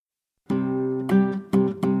You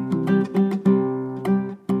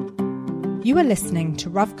are listening to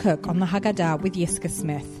Rav Kook on the Haggadah with Yiska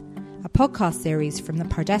Smith, a podcast series from the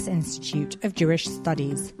Pardes Institute of Jewish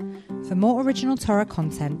Studies. For more original Torah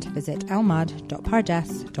content, visit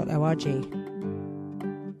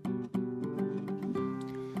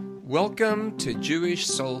elmad.pardes.org. Welcome to Jewish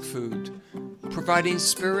Soul Food, providing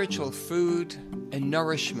spiritual food and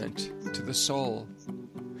nourishment to the soul,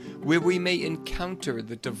 where we may encounter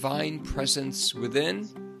the divine presence within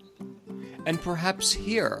and perhaps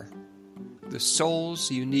hear the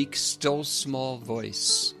soul's unique still small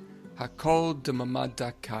voice, Hakol D'Mamad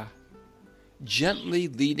Daka, gently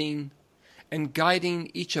leading and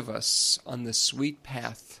guiding each of us on the sweet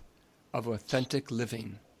path of authentic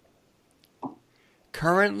living.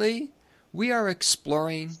 Currently, we are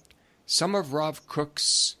exploring some of Rav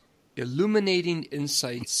Kook's illuminating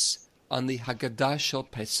insights on the Haggadah Shel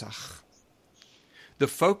Pesach. The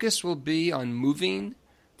focus will be on moving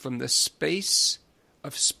from the space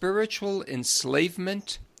of spiritual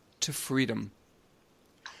enslavement to freedom,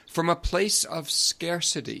 from a place of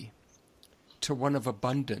scarcity to one of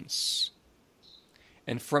abundance,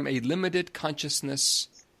 and from a limited consciousness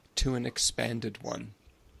to an expanded one.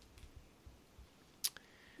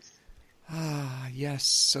 Yes,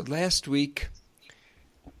 so last week,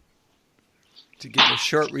 to give a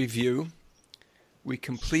short review, we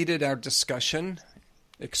completed our discussion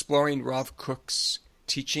exploring Rav Kook's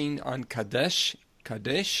teaching on Kadesh,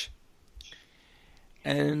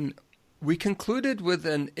 and we concluded with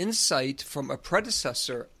an insight from a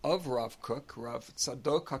predecessor of Rav Kook, Rav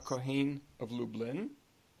Tzadok HaKohen of Lublin,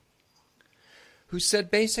 who said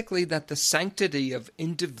basically that the sanctity of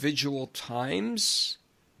individual times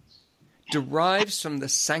derives from the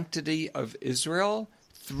sanctity of Israel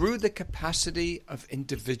through the capacity of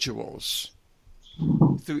individuals,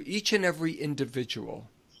 through each and every individual,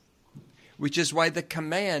 which is why the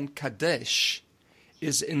command Kadesh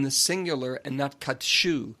is in the singular and not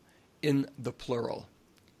Kadshu in the plural.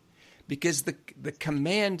 Because the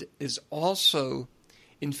command is also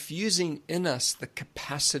infusing in us the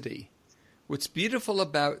capacity. What's beautiful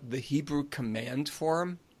about the Hebrew command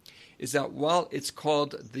form is that while it's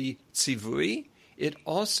called the tzivui, it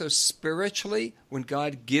also spiritually, when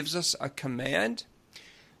God gives us a command,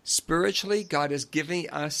 spiritually God is giving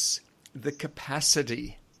us the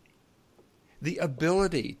capacity, the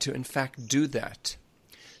ability to in fact do that.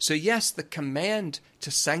 So yes, the command to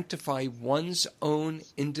sanctify one's own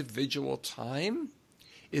individual time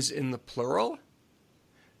is in the plural,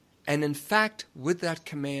 and in fact with that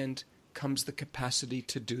command comes the capacity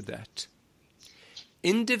to do that.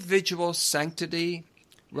 Individual sanctity,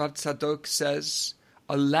 Rav Tzadok says,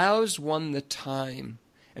 allows one the time,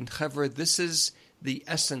 and Chevra, this is the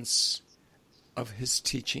essence of his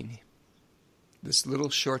teaching, this little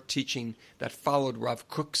short teaching that followed Rav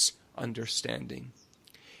Kook's understanding.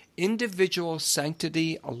 Individual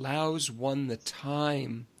sanctity allows one the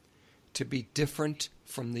time to be different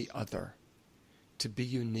from the other, to be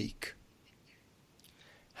unique.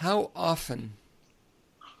 How often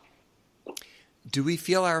do we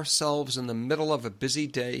feel ourselves in the middle of a busy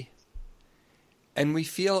day and we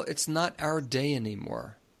feel it's not our day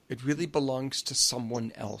anymore? It really belongs to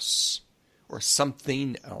someone else or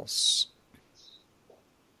something else.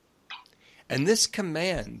 And this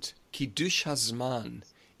command, Kiddush Hazman,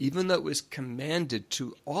 even though it was commanded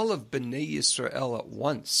to all of Bnei Yisrael at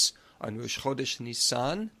once on Rosh Chodesh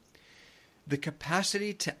Nisan, the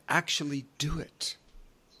capacity to actually do it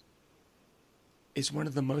is one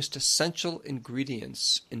of the most essential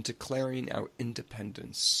ingredients in declaring our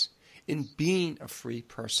independence, in being a free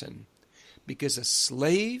person, because a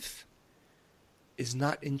slave is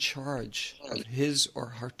not in charge of his or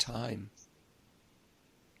her time.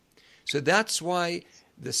 So that's why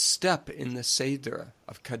the step in the Seder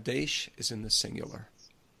of Kadesh is in the singular.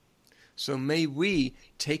 So may we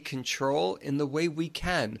take control in the way we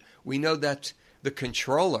can. We know that the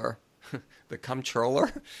controller, the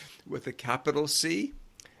comptroller with a capital C,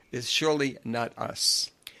 is surely not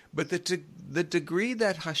us. But the degree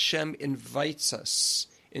that Hashem invites us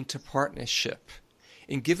into partnership,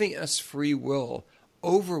 in giving us free will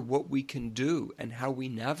over what we can do and how we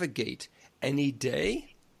navigate any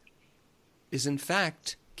day, is in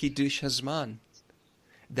fact Kiddush Hazman.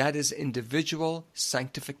 That is individual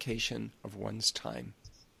sanctification of one's time.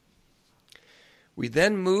 We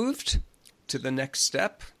then moved to the next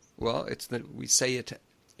step. Well, we say it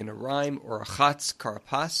in a rhyme, or a chatz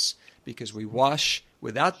karpas, because we wash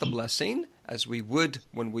without the blessing, as we would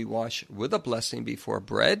when we wash with a blessing before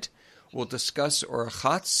bread. We'll discuss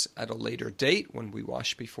orachatz at a later date when we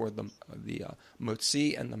wash before the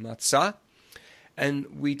motzi and the matzah.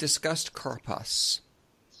 and we discussed karpas.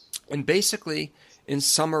 And basically, in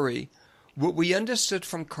summary, what we understood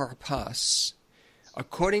from karpas,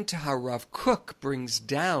 according to how Rav Kook brings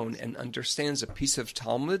down and understands a piece of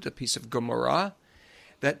Talmud, a piece of Gemara,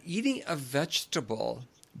 that eating a vegetable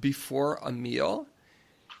before a meal,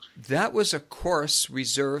 that was a course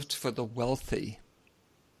reserved for the wealthy.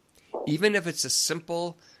 Even if it's a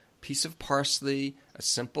simple piece of parsley, a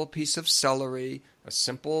simple piece of celery, a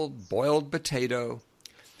simple boiled potato,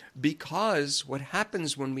 because what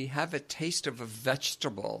happens when we have a taste of a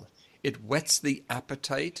vegetable, it whets the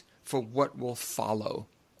appetite for what will follow.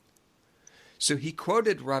 So he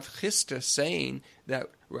quoted Rav Chisda saying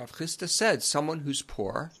that Rav Chisda said someone who's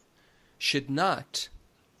poor should not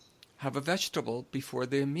have a vegetable before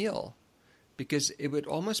their meal, because it would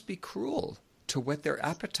almost be cruel to whet their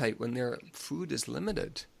appetite when their food is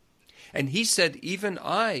limited. And he said, even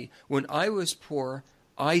when I was poor,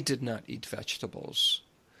 I did not eat vegetables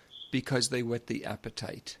because they whet the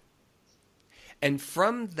appetite. And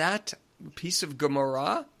from that piece of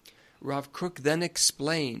Gemara, Rav Kook then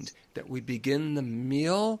explained that we begin the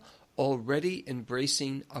meal already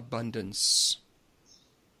embracing abundance.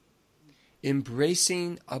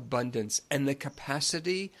 Embracing abundance and the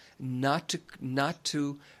capacity not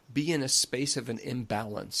to be in a space of an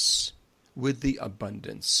imbalance with the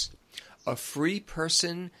abundance. A free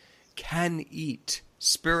person can eat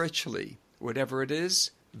spiritually, whatever it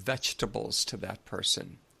is, vegetables to that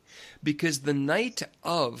person. Because the night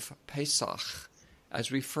of Pesach,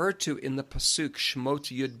 as referred to in the Pasuk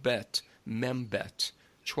Shmot Yud Bet, Mem Bet,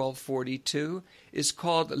 1242, is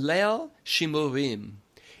called Leil Shimurim.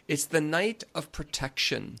 It's the night of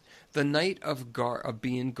protection, the night of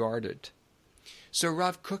being guarded. So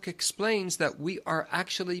Rav Kook explains that we are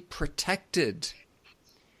actually protected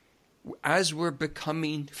as we're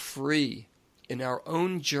becoming free in our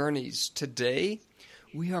own journeys today.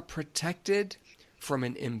 We are protected from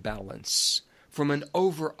an imbalance, from an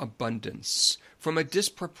overabundance, from a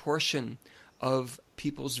disproportion of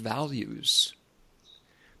people's values.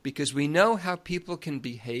 Because we know how people can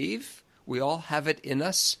behave. We all have it in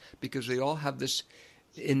us because we all have this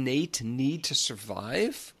innate need to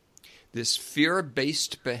survive, this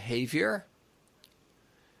fear-based behavior,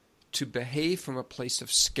 to behave from a place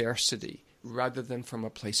of scarcity rather than from a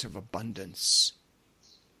place of abundance.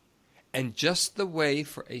 And just the way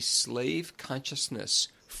for a slave consciousness,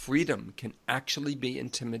 freedom can actually be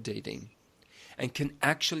intimidating and can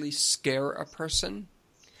actually scare a person,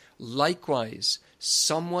 likewise,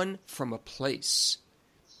 someone from a place,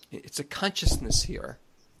 it's a consciousness here,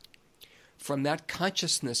 from that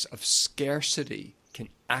consciousness of scarcity can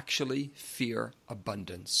actually fear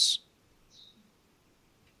abundance.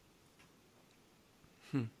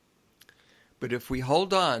 But if we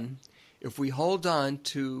hold on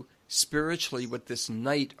to spiritually what this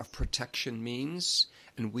night of protection means,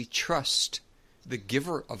 and we trust the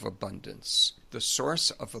giver of abundance, the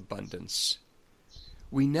source of abundance,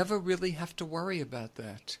 we never really have to worry about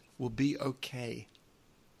that. We'll be okay.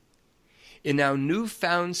 In our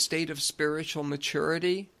newfound state of spiritual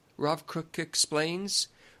maturity, Rav Kook explains,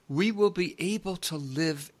 we will be able to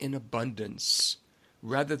live in abundance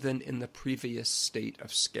rather than in the previous state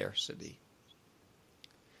of scarcity.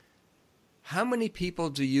 How many people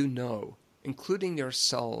do you know, including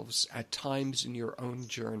yourselves at times in your own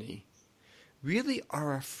journey, really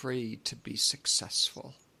are afraid to be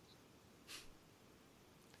successful?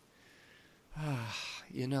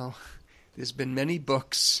 There's been many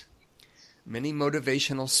books, many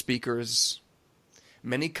motivational speakers,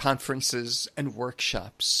 many conferences and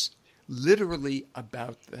workshops literally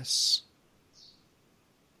about this.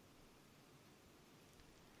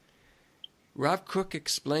 Rav Kook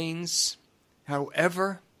explains,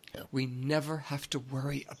 however, we never have to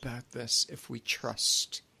worry about this if we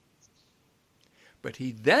trust. But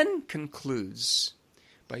he then concludes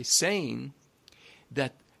by saying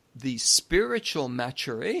that the spiritual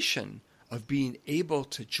maturation of being able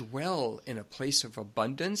to dwell in a place of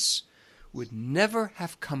abundance would never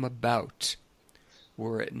have come about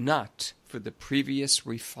were it not for the previous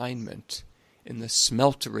refinement in the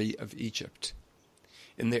smeltery of Egypt,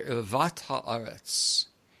 in the Irvat Haaretz,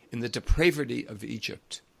 in the depravity of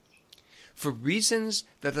Egypt. For reasons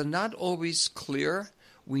that are not always clear,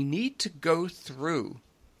 we need to go through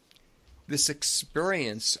this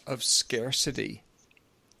experience of scarcity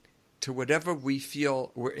to whatever we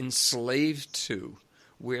feel we're enslaved to,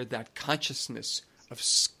 where that consciousness of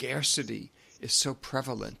scarcity is so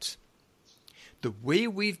prevalent. The way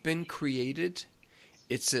we've been created,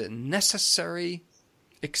 it's a necessary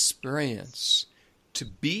experience to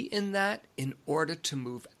be in that in order to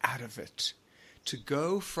move out of it, to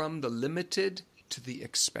go from the limited to the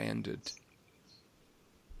expanded.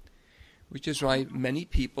 Which is why many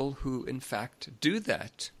people who, in fact, do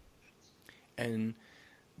that, and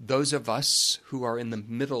those of us who are in the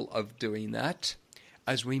middle of doing that,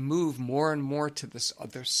 as we move more and more to this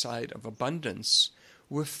other side of abundance,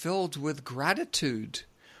 we're filled with gratitude.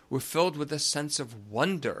 We're filled with a sense of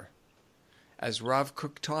wonder. As Rav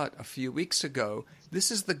Kook taught a few weeks ago,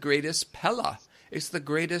 this is the greatest pella. It's the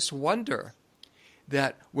greatest wonder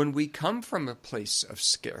that when we come from a place of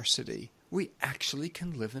scarcity, we actually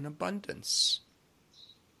can live in abundance.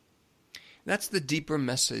 That's the deeper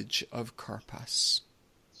message of Karpas.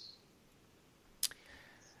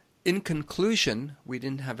 In conclusion, we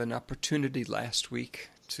didn't have an opportunity last week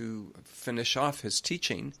to finish off his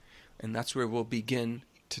teaching, and that's where we'll begin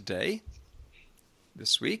today,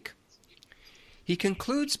 this week. He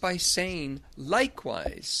concludes by saying,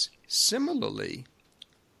 likewise, similarly,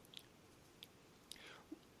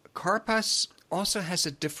 Karpas also has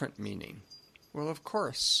a different meaning. Well, of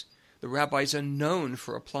course, the rabbis are known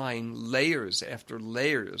for applying layers after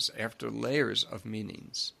layers after layers of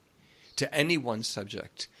meanings to any one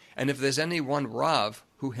subject. And if there's any one Rav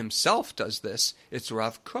who himself does this, it's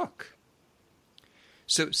Rav Kook.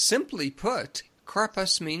 So simply put,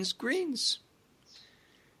 Karpas means greens.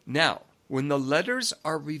 Now, when the letters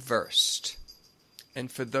are reversed,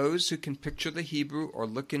 and for those who can picture the Hebrew or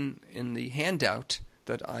look in the handout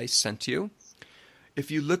that I sent you,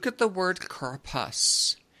 if you look at the word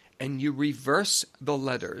Karpas and you reverse the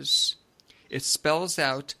letters, it spells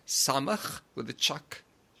out Samach with a chak,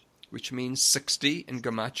 which means 60 in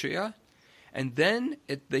Gematria, and then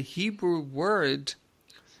the Hebrew word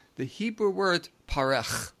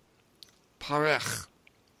parech.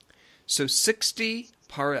 So 60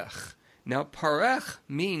 parech. Now parech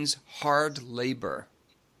means hard labor.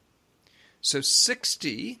 So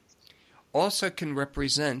 60 also can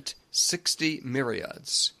represent 60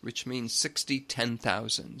 myriads, which means 60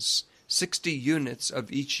 10,000s. 60 units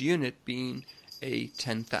of each unit being a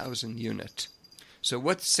 10,000 unit. So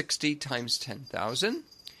what's 60 times 10,000?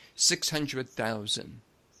 600,000.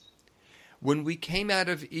 When we came out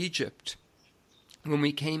of Egypt, when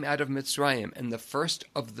we came out of Mitzrayim, and the first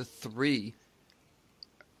of the three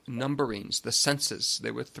numberings, the census,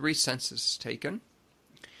 there were three censuses taken.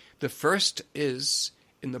 The first is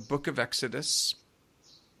in the book of Exodus,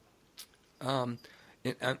 in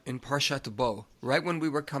Parshat Bo, right when we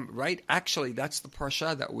were actually that's the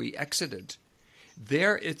Parsha that we exited.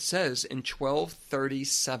 There it says in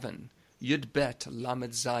 1237, Yud Bet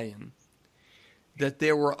Lamed Zayin, that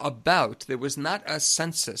there was not a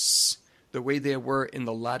census the way there were in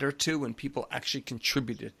the latter two when people actually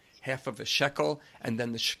contributed half of a shekel and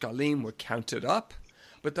then the shekalim were counted up.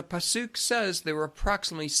 But the Pasuk says there were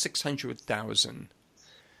approximately 600,000.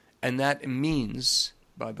 And that means,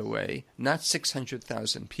 by the way, not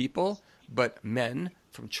 600,000 people, but men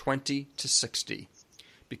from 20 to 60.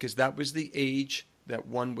 Because that was the age that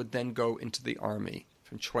one would then go into the army,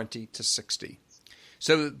 from 20 to 60.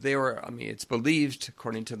 So there were, it's believed,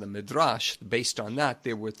 according to the Midrash, based on that,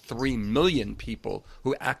 there were 3 million people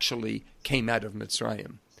who actually came out of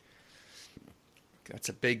Mitzrayim. That's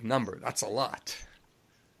a big number. That's a lot.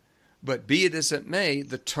 But be it as it may,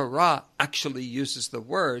 the Torah actually uses the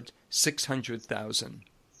word 600,000.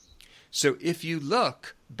 So if you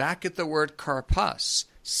look back at the word karpas,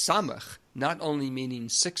 samach, not only meaning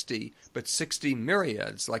 60, but 60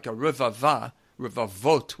 myriads, like a rivava,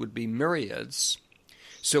 rivavot would be myriads.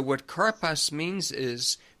 So what karpas means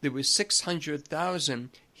is there were 600,000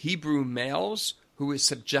 Hebrew males who were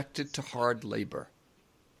subjected to hard labor.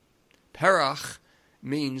 Perach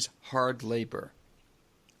means hard labor.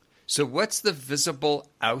 So what's the visible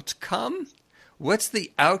outcome? What's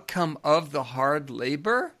the outcome of the hard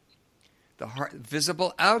labor? The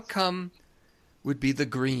visible outcome would be the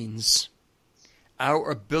greens.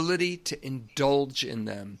 Our ability to indulge in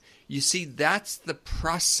them. You see, that's the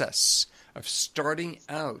process of starting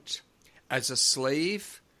out as a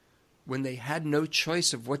slave when they had no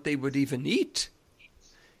choice of what they would even eat,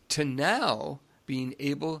 to now being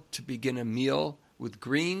able to begin a meal with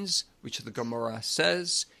greens, which the Gemara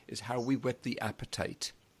says is how we whet the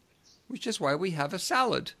appetite, which is why we have a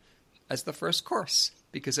salad as the first course,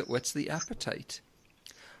 because it whets the appetite.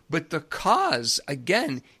 But the cause,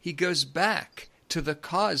 again, he goes back to the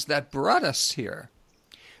cause that brought us here.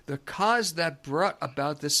 The cause that brought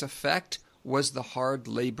about this effect was the hard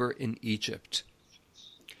labor in Egypt.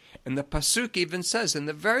 And the Pasuk even says in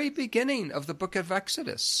the very beginning of the book of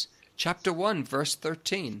Exodus, chapter 1, verse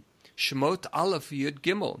 13, Shemot Aleph Yud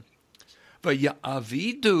Gimel,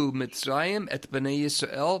 V'ya'avidu Mitzrayim et b'nei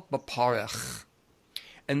Yisrael b'parech.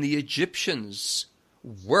 And the Egyptians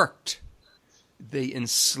worked they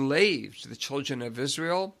enslaved the children of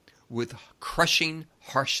Israel with crushing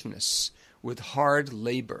harshness, with hard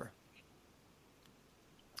labor.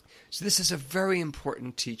 So this is a very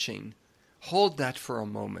important teaching. Hold that for a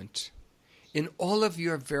moment. In all of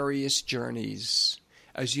your various journeys,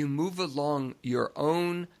 as you move along your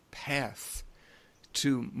own path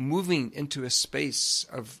to moving into a space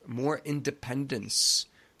of more independence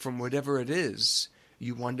from whatever it is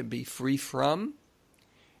you want to be free from,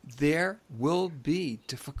 there will be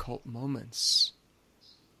difficult moments.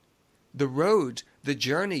 The road, the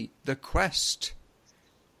journey, the quest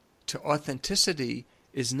to authenticity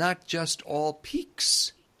is not just all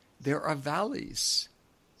peaks. There are valleys.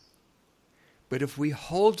 But if we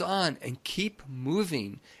hold on and keep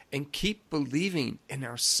moving and keep believing in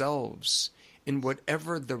ourselves, in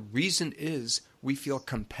whatever the reason is we feel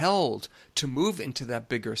compelled to move into that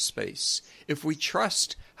bigger space, if we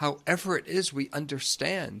trust however it is we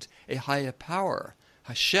understand a higher power,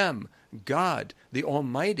 Hashem, God, the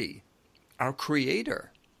Almighty, our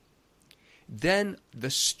Creator, then the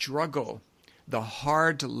struggle, the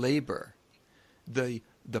hard labor, the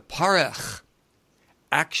parech,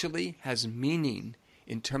 actually has meaning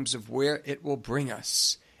in terms of where it will bring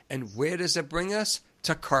us. And where does it bring us?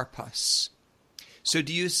 To karpas. So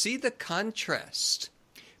do you see the contrast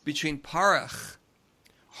between parech,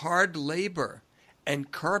 hard labor,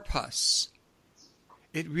 and karpas?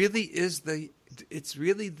 It's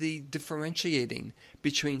really the differentiating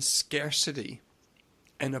between scarcity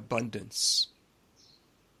and abundance.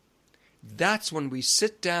 That's when we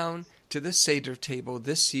sit down to the Seder table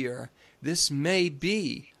this year. This may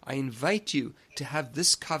be, I invite you to have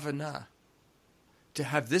this kavanah, to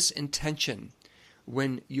have this intention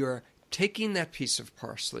when you're taking that piece of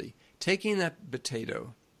parsley, taking that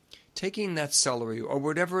potato, taking that celery, or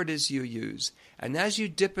whatever it is you use, and as you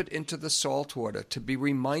dip it into the salt water, to be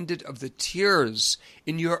reminded of the tears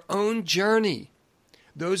in your own journey,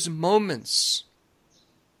 those moments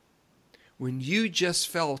when you just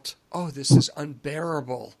felt, oh, this is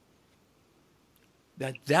unbearable.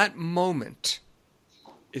 That moment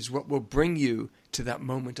is what will bring you to that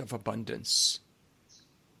moment of abundance.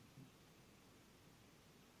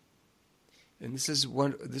 And this is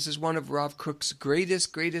one of Rav Kook's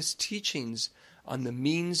greatest teachings on the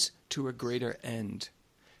means to a greater end.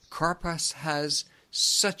 Karpas has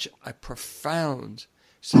such a profound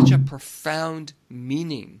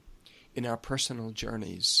meaning in our personal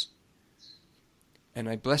journeys. And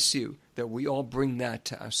I bless you that we all bring that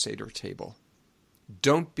to our Seder table.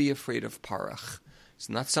 Don't be afraid of parach. It's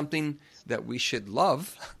not something that we should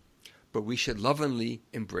love, but we should lovingly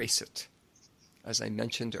embrace it, as I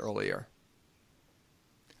mentioned earlier.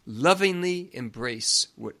 Lovingly embrace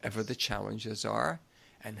whatever the challenges are,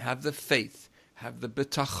 and have the faith, have the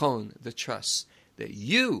bitachon, the trust, that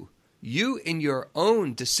you in your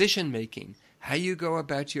own decision-making, how you go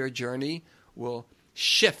about your journey, will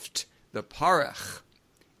shift the parach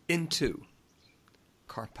into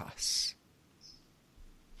karpas.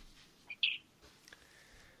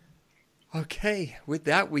 Okay, with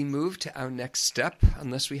that we move to our next step,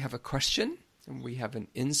 unless we have a question and we have an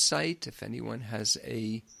insight, if anyone has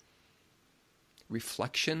a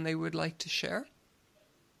reflection they would like to share.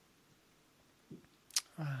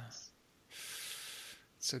 It's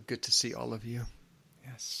so good to see all of you.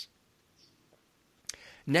 Yes.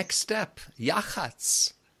 Next step,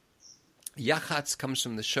 yachatz. Yachatz comes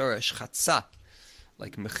from the shoresh chatzah,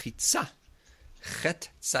 like mechitza, chet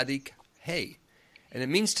tzadik hey. And it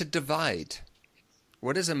means to divide.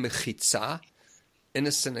 What is a mechitza? In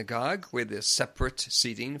a synagogue where there's separate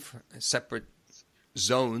seating, separate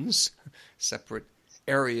zones, separate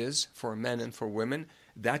areas for men and for women,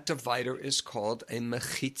 that divider is called a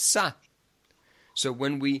mechitza. So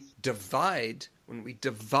when we divide the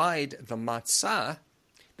matzah,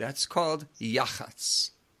 that's called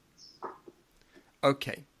yachatz.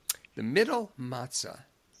 Okay, the middle matzah,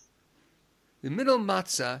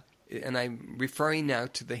 and I'm referring now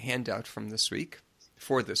to the handout for this week,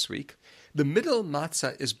 the middle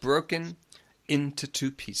matzah is broken into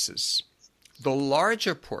two pieces. The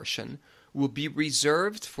larger portion will be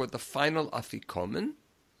reserved for the final afikomen,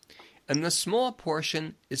 and the small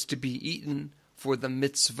portion is to be eaten for the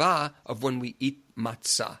mitzvah of when we eat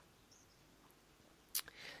matzah.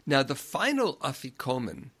 Now the final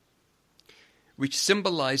afikomen, which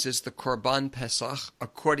symbolizes the Korban Pesach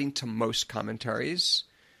according to most commentaries.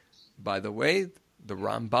 By the way, the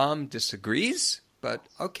Rambam disagrees, but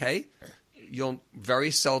okay,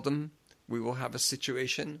 very seldom we will have a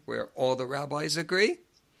situation where all the rabbis agree.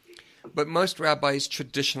 But most rabbis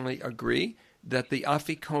traditionally agree that the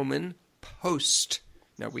afikomen post.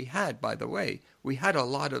 Now we had a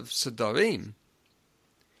lot of Sedarim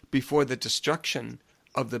before the destruction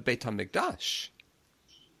of the Beit HaMikdash,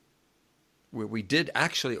 where we did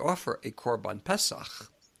actually offer a Korban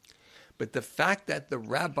Pesach. But the fact that the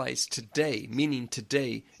rabbis today, meaning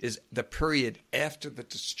today is the period after the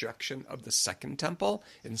destruction of the Second Temple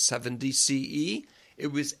in 70 CE,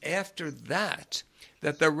 it was after that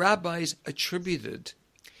the rabbis attributed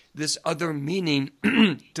this other meaning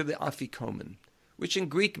to the afikomen, which in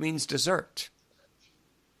Greek means dessert.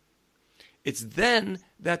 It's then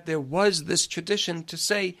that there was this tradition to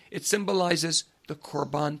say it symbolizes the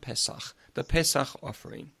Korban Pesach, the Pesach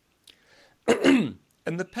offering.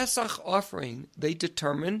 And the Pesach offering, they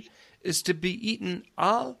determine, is to be eaten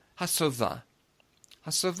al hasova.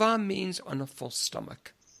 Hasova means on a full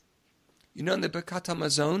stomach. You know, in the Birkat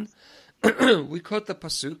HaMazon, we quote the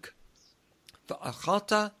pasuk,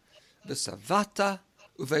 V'achalta v'savata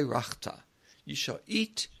uveirachta. You shall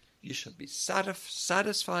eat, you shall be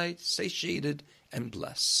satisfied, satiated, and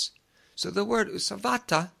blessed. So the word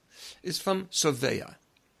usavata is from soveya,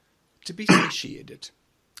 to be satiated.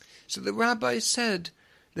 So the rabbi said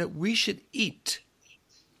that we should eat.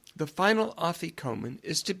 The final afikomen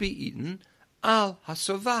is to be eaten al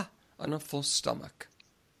hasova, on a full stomach.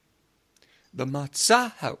 The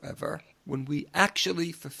matzah, however, when we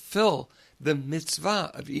actually fulfill the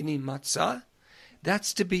mitzvah of eating matzah,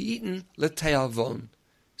 that's to be eaten lete'avon,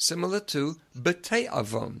 similar to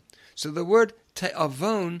bete'avon. So the word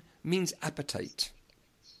te'avon means appetite.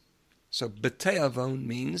 So bete'avon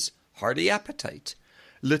means hearty appetite.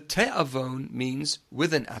 Lete'avon means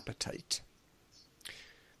with an appetite.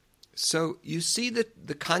 So you see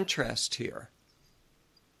the contrast here.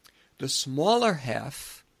 The smaller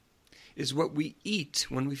half is what we eat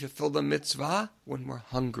when we fulfill the mitzvah, when we're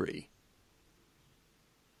hungry.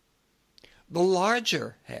 The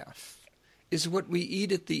larger half is what we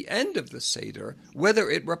eat at the end of the Seder, whether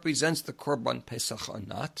it represents the Korban Pesach or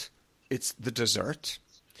not. It's the dessert.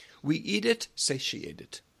 We eat it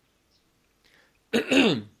satiated.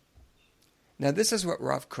 Now this is what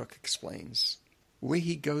Rav Kook explains. Where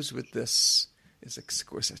he goes with this is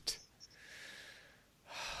exquisite.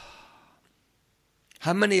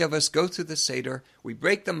 How many of us go through the Seder, we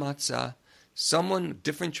break the matzah,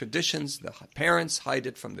 different traditions, the parents hide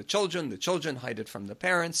it from the children hide it from the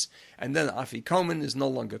parents, and then afikomen is no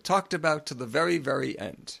longer talked about to the very, very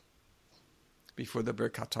end, before the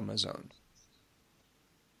Birkat HaMazon.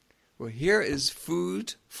 Well, here is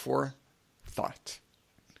food for thought.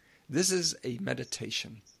 This is a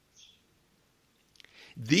meditation.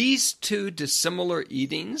 These two dissimilar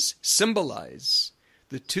eatings symbolize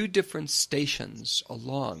the two different stations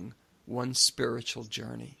along one spiritual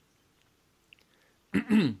journey.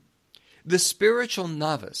 The spiritual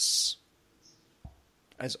novice,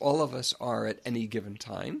 as all of us are at any given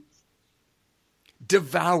time,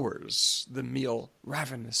 devours the meal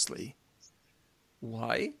ravenously.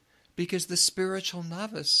 Why? Because the spiritual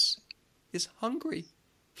novice is hungry.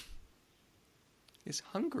 Is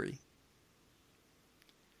hungry.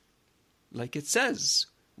 Like it says,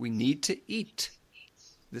 we need to eat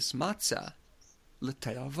this matzah,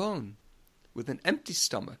 lete'avon, with an empty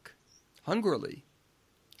stomach, hungrily.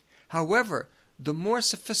 However, the more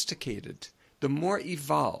sophisticated, the more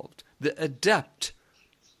evolved, the adept,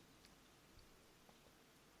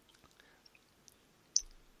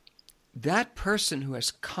 that person who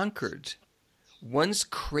has conquered one's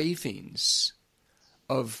cravings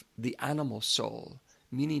of the animal soul,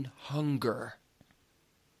 meaning hunger,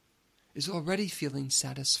 is already feeling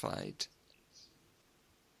satisfied.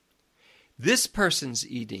 This person's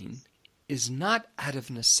eating is not out of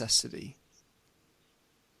necessity,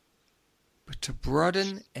 but to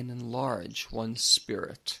broaden and enlarge one's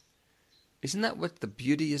spirit. Isn't that what the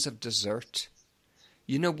beauty is of dessert?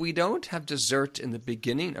 You know, we don't have dessert in the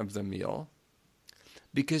beginning of the meal,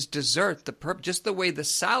 because dessert, just the way the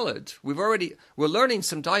salad, we're learning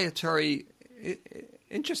some dietary,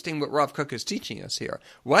 interesting what Rav Kook is teaching us here.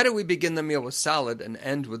 Why do we begin the meal with salad and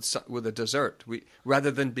end with a dessert?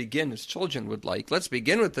 Rather than begin as children would like, let's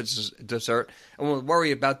begin with the dessert and we'll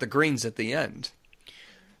worry about the greens at the end.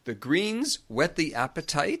 The greens whet the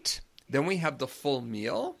appetite, then we have the full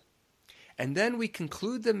meal, and then we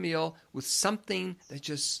conclude the meal with something that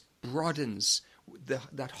just broadens,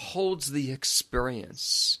 that holds the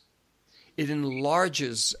experience. It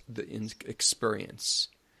enlarges the experience.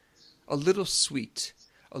 A little sweet,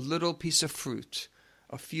 a little piece of fruit,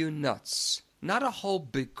 a few nuts, not a whole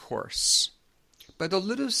big course, but a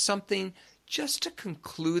little something just to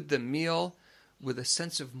conclude the meal with a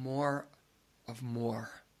sense of more.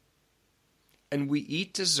 And we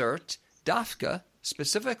eat dessert, dafka,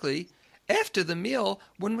 specifically, after the meal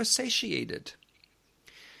when we're satiated.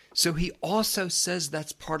 So he also says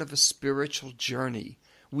that's part of a spiritual journey.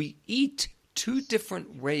 We eat two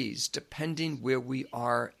different ways depending where we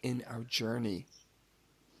are in our journey.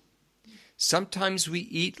 Sometimes we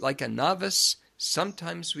eat like a novice,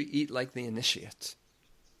 sometimes we eat like the initiate.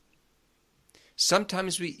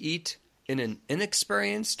 Sometimes we eat in an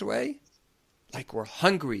inexperienced way, like we're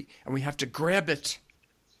hungry and we have to grab it.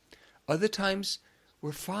 Other times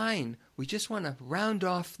we're fine. We just want to round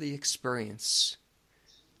off the experience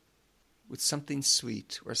with something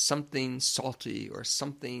sweet or something salty or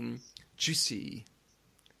something juicy.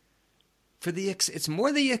 It's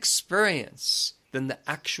more the experience than the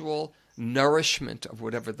actual nourishment of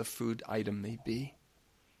whatever the food item may be.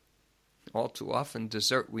 All too often,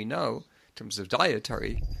 dessert, we know, in terms of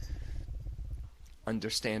dietary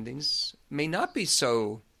understandings, may not be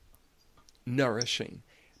so nourishing,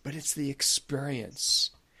 but it's the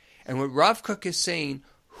experience. And what Rav Kook is saying,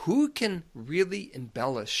 who can really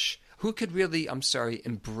embrace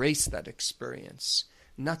that experience?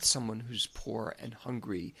 Not someone who's poor and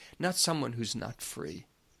hungry, not someone who's not free.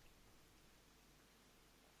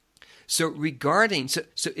 So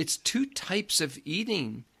it's two types of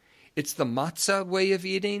eating. It's the matzah way of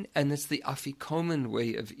eating and it's the afikomen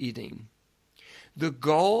way of eating. The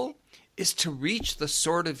goal is to reach the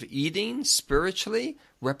sort of eating spiritually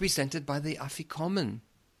represented by the afikomen.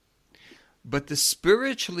 But the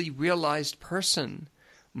spiritually realized person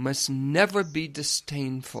must never be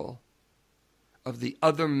disdainful of the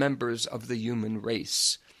other members of the human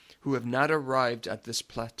race who have not arrived at this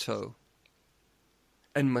plateau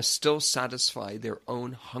and must still satisfy their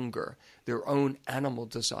own hunger, their own animal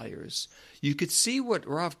desires. You could see what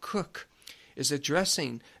Rav Kook is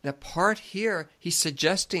addressing, that part here, he's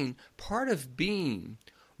suggesting part of being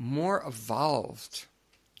more evolved,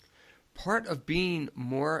 part of being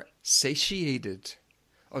more satiated,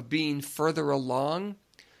 of being further along,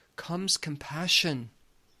 comes compassion.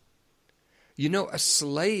 You know, a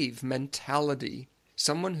slave mentality,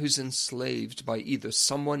 someone who's enslaved by either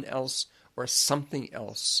someone else or something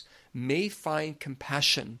else, may find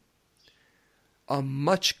compassion a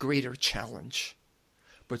much greater challenge.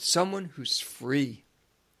 But someone who's free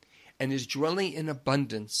and is dwelling in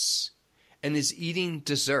abundance and is eating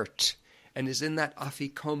dessert and is in that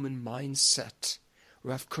afikomen mindset,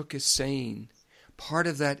 Rav Kook is saying, part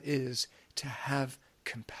of that is to have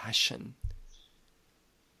compassion.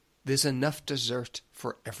 There's enough dessert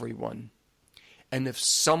for everyone. And if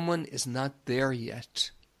someone is not there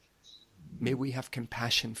yet, may we have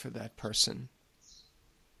compassion for that person.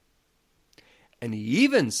 And he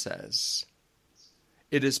even says,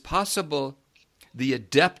 it is possible the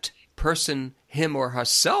adept person, him or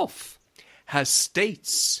herself, has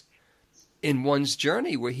states in one's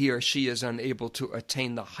journey where he or she is unable to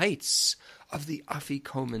attain the heights of the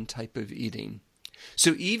afikomen type of eating.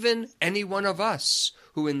 So even any one of us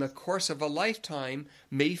who in the course of a lifetime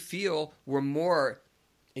may feel we're more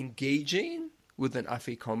engaging with an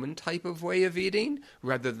afikomen type of way of eating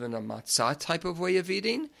rather than a matzah type of way of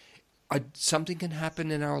eating, something can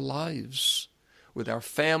happen in our lives, with our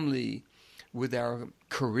family, with our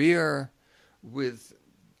career, with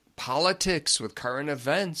politics, with current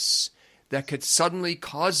events, that could suddenly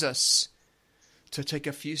cause us to take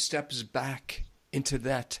a few steps back into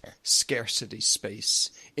that scarcity space,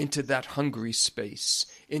 into that hungry space,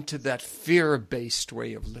 into that fear-based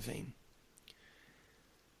way of living.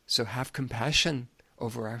 So have compassion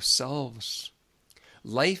over ourselves.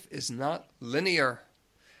 Life is not linear.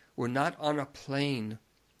 We're not on a plane.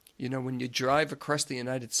 You know, when you drive across the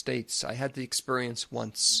United States, I had the experience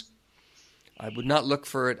once. I would not look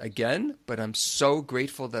for it again, but I'm so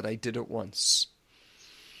grateful that I did it once.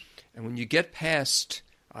 And when you get past,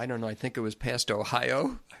 I don't know, I think it was past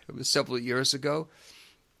Ohio, it was several years ago,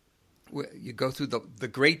 you go through the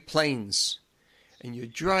Great Plains, and you're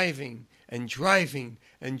driving and driving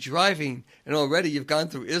and driving, and already you've gone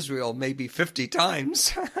through Israel maybe 50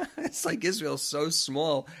 times. It's like Israel's so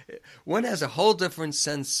small. One has a whole different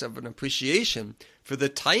sense of an appreciation for the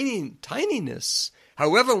tininess,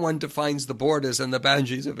 however one defines the borders and the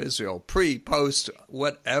boundaries of Israel, pre, post,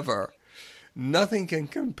 whatever. Nothing can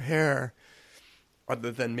compare,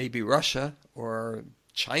 other than maybe Russia or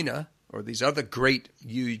China or these other great,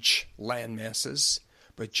 huge land masses.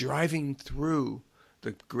 But driving through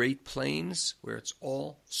the Great Plains, where it's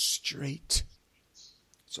all straight,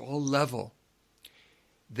 it's all level,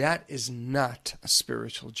 that is not a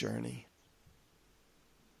spiritual journey.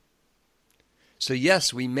 So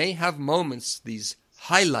yes, we may have moments, these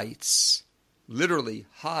highlights, literally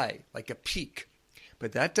high, like a peak,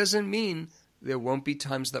 but that doesn't mean there won't be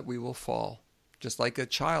times that we will fall. Just like a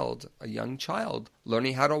child, a young child,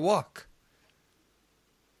 learning how to walk.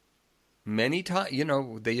 Many times,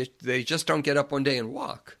 they just don't get up one day and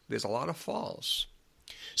walk. There's a lot of falls.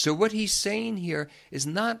 So what he's saying here is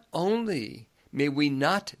not only may we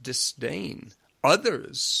not disdain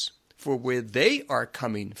others for where they are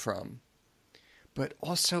coming from, but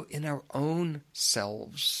also in our own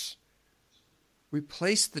selves.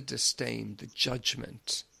 Replace the disdain, the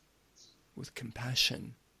judgment, with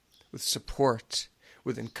compassion, with support,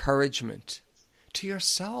 with encouragement to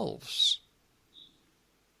yourselves.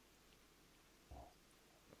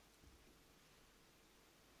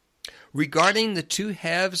 Regarding the two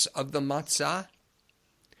halves of the matzah,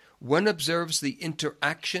 one observes the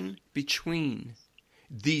interaction between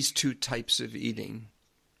these two types of eating.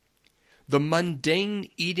 The mundane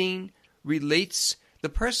eating relates the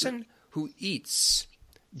person who eats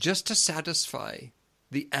just to satisfy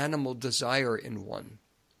the animal desire in one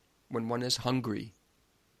when one is hungry.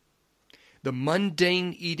 The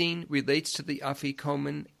mundane eating relates to the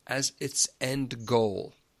afikomen as its end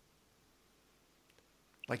goal.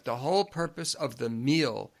 Like the whole purpose of the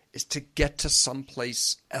meal is to get to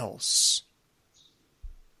someplace else.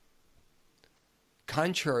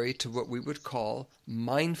 Contrary to what we would call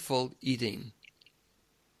mindful eating.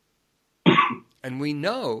 And we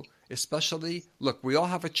know, especially, look, we all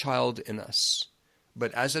have a child in us.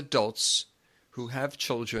 But as adults who have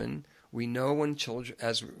children, we know when children,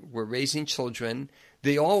 as we're raising children,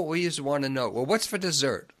 they always want to know, well, what's for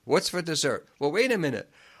dessert? What's for dessert? Well, wait a minute.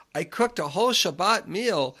 I cooked a whole Shabbat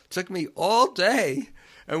meal. It took me all day.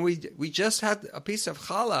 And we just had a piece of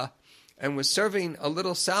challah and was serving a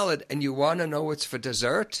little salad. And you want to know what's for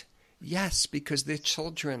dessert? Yes, because they're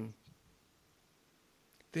children.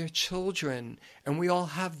 They're children. And we all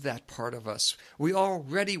have that part of us. We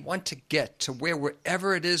already want to get to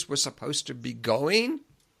wherever it is we're supposed to be going.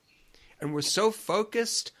 And we're so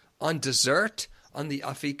focused on dessert, on the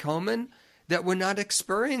afikomen, that we're not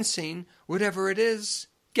experiencing whatever it is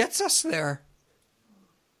gets us there.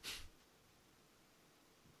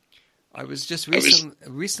 I was just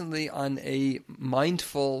recently on a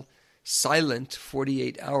mindful, silent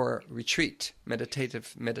 48-hour retreat,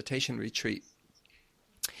 meditation retreat.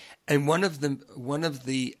 And one of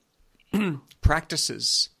the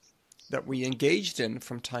practices that we engaged in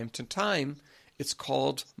from time to time, it's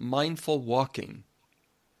called mindful walking.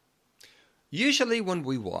 Usually when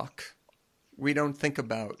we walk, we don't think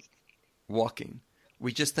about walking.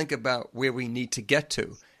 We just think about where we need to get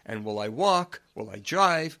to. And will I walk? Will I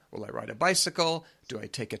drive? Will I ride a bicycle? Do I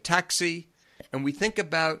take a taxi? And we think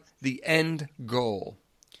about the end goal.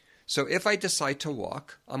 So if I decide to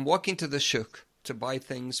walk, I'm walking to the shuk to buy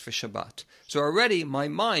things for Shabbat. So already my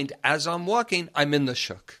mind, as I'm walking, I'm in the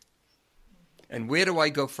shuk. And where do I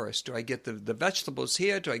go first? Do I get the vegetables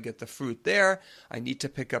here? Do I get the fruit there? I need to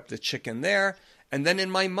pick up the chicken there. And then in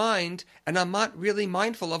my mind, and I'm not really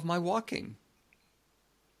mindful of my walking,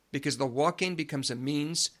 because the walking becomes a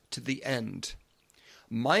means to the end.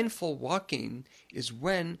 Mindful walking is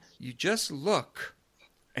when you just look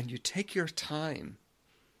and you take your time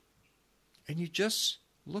and you just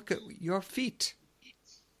look at your feet,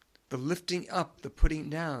 the lifting up, the putting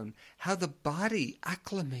down, how the body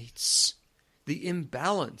acclimates, the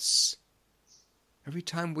imbalance. Every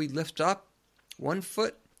time we lift up one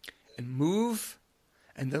foot and move,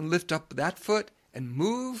 and then lift up that foot and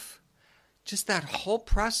move, just that whole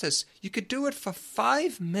process, you could do it for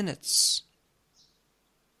 5 minutes.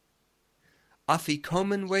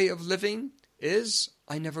 Afikomen way of living is,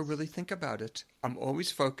 I never really think about it. I'm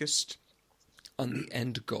always focused on the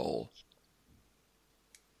end goal.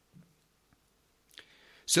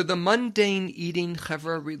 So the mundane eating,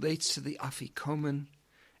 Chevra, relates to the afikomen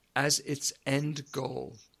as its end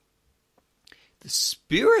goal. The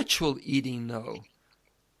spiritual eating, though,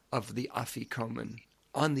 of the afikomen,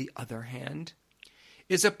 on the other hand,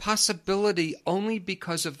 is a possibility only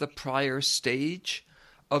because of the prior stage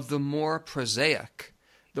of the more prosaic,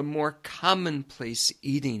 the more commonplace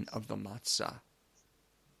eating of the matzah.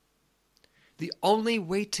 The only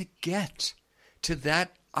way to get to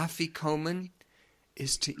that afikomen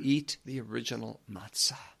is to eat the original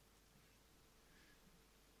matzah.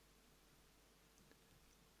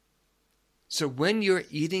 So when you're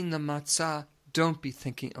eating the matzah, don't be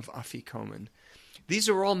thinking of afikomen. These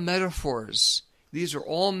are all metaphors. These are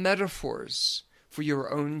all metaphors for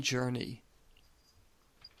your own journey.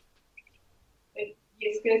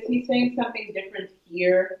 Yes, because he's saying something different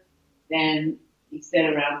here than he said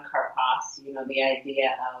around karpas, the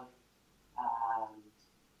idea of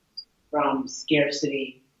from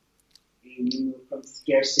scarcity, you move from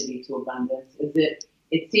scarcity to abundance.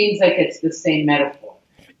 It seems like it's the same metaphor.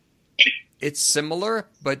 It's similar,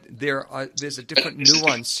 but there's a different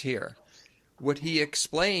nuance here. what he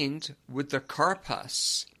explained with the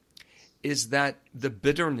karpas is that the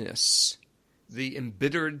bitterness, the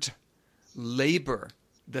embittered labor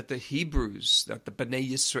that the Hebrews, that the Bnei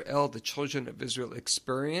Yisrael, the children of Israel,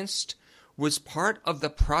 experienced was part of the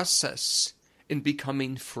process in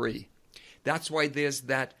becoming free. That's why there's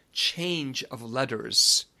that change of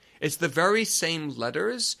letters. It's the very same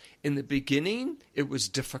letters. In the beginning, it was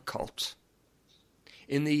difficult.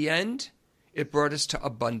 In the end, it brought us to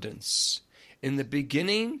abundance. In the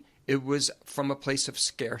beginning, it was from a place of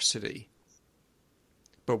scarcity.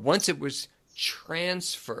 But once it was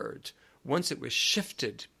transferred, once it was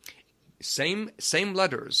shifted, same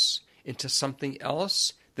letters, into something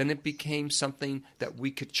else, then it became something that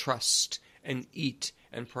we could trust and eat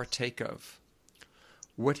and partake of.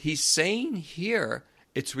 What he's saying here,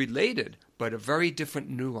 it's related, but a very different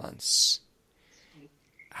nuance.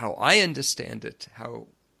 How I understand it, how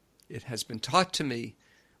it has been taught to me,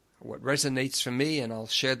 what resonates for me, and I'll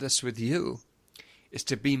share this with you, is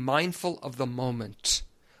to be mindful of the moment,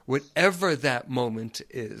 whatever that moment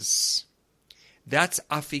is. That's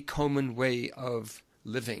Afikomen way of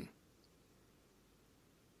living.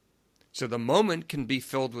 So the moment can be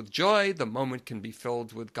filled with joy. The moment can be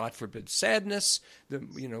filled with, God forbid, sadness.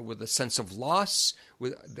 With a sense of loss.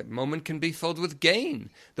 The moment can be filled with gain.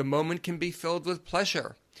 The moment can be filled with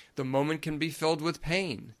pleasure. The moment can be filled with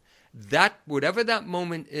pain. That, whatever that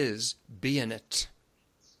moment is, be in it.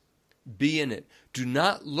 Be in it. Do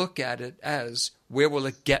not look at it as, where will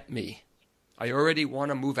it get me? I already want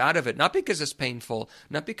to move out of it, not because it's painful,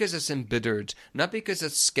 not because it's embittered, not because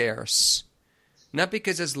it's scarce, not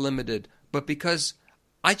because it's limited, but because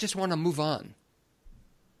I just want to move on.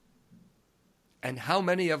 And how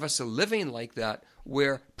many of us are living like that,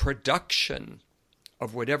 where production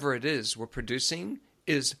of whatever it is we're producing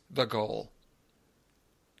is the goal.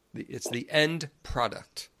 It's the end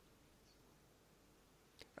product.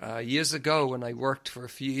 Years ago, when I worked for a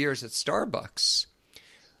few years at Starbucks,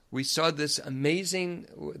 we saw this amazing,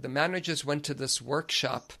 the managers went to this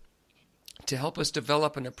workshop to help us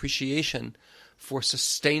develop an appreciation for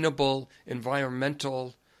sustainable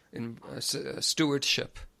environmental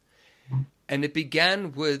stewardship. And it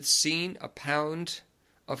began with seeing a pound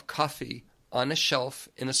of coffee on a shelf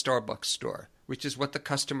in a Starbucks store, which is what the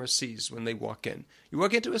customer sees when they walk in. You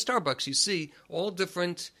walk into a Starbucks, you see all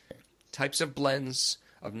different types of blends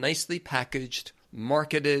of nicely packaged,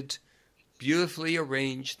 marketed, beautifully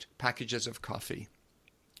arranged packages of coffee.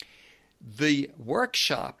 The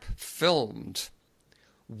workshop filmed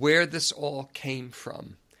where this all came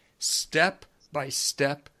from, step by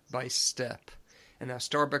step by step. And how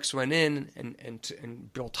Starbucks went in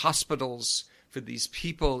and built hospitals for these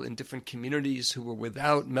people in different communities who were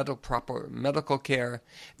without proper medical care.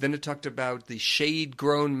 Then it talked about the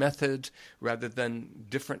shade-grown method rather than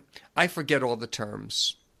different. I forget all the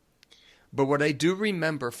terms. But what I do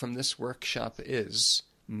remember from this workshop is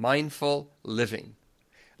mindful living.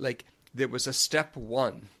 Like, there was a step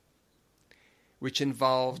 1, which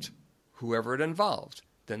involved whoever it involved.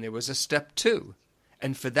 Then there was a step 2.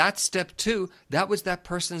 And for that step 2, that was that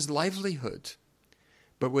person's livelihood.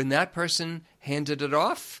 But when that person handed it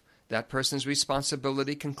off, that person's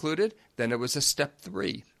responsibility concluded, then it was a step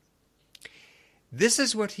 3. This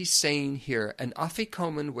is what he's saying here. An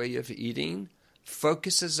Afikomen way of eating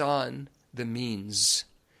focuses on the means,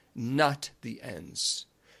 not the ends.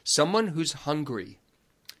 Someone who's hungry,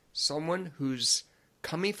 someone who's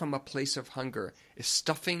coming from a place of hunger, is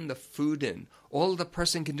stuffing the food in. All the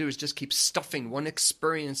person can do is just keep stuffing one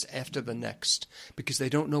experience after the next because they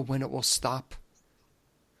don't know when it will stop.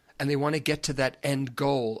 And they want to get to that end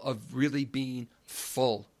goal of really being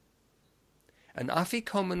full. An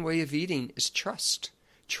Afikomen way of eating is trust.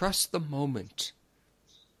 Trust the moment.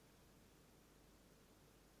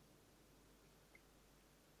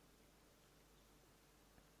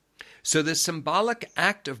 So the symbolic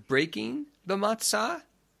act of breaking the matzah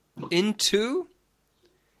in two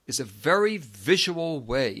is a very visual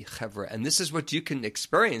way, Chevra. And this is what you can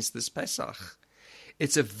experience this Pesach.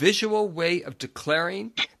 It's a visual way of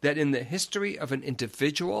declaring that in the history of an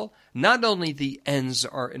individual, not only the ends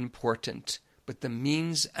are important, but the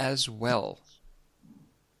means as well.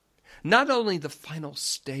 Not only the final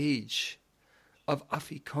stage of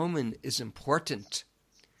Afikomen is important,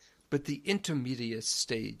 but the intermediate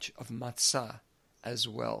stage of matzah as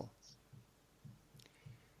well.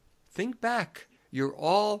 Think back. You're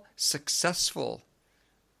all successful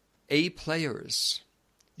A players.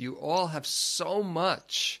 You all have so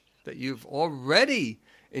much that you've already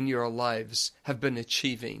in your lives have been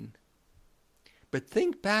achieving. But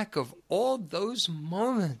think back of all those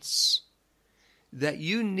moments that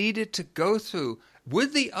you needed to go through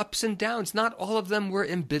with the ups and downs. Not all of them were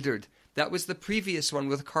embittered. That was the previous one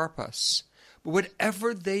with Karpas. But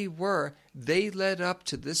whatever they were, they led up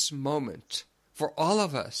to this moment for all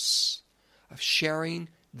of us of sharing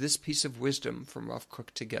this piece of wisdom from Rav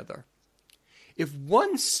Kook together. If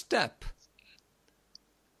one step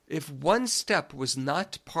was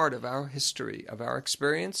not part of our history, of our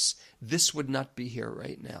experience, this would not be here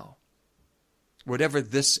right now. Whatever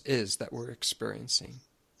this is that we're experiencing.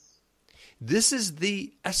 This is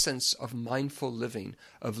the essence of mindful living,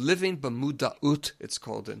 of living b'muda'ut, it's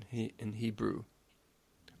called in Hebrew.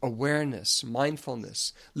 Awareness,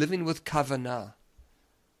 mindfulness, living with kavanah.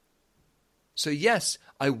 So yes,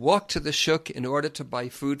 I walk to the shuk in order to buy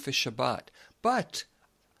food for Shabbat, but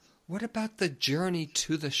what about the journey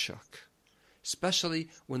to the shuk? Especially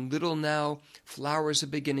when little now flowers are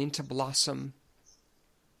beginning to blossom.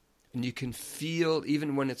 And you can feel,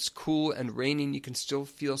 even when it's cool and raining, you can still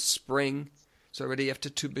feel spring. It's already after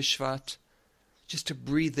Tu B'Shvat. Just to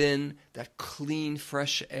breathe in that clean,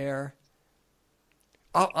 fresh air.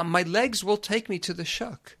 My legs will take me to the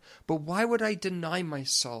shuk. But why would I deny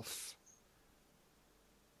myself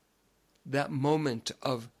that moment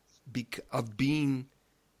of being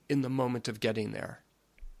in the moment of getting there?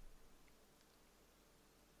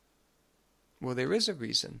 Well, there is a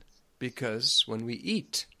reason. Because when we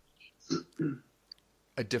eat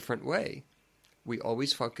a different way, we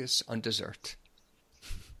always focus on dessert.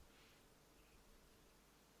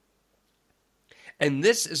 And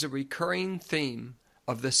this is a recurring theme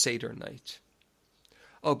of the Seder night.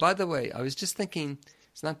 Oh, by the way, I was just thinking,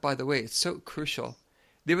 it's not by the way, it's so crucial.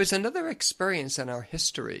 There was another experience in our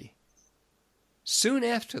history, soon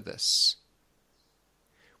after this,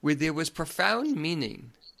 where there was profound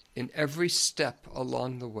meaning in every step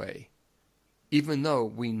along the way, even though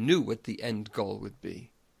we knew what the end goal would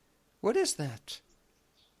be. What is that?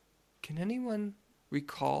 Can anyone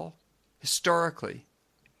recall historically?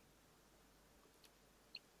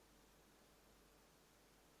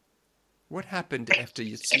 What happened after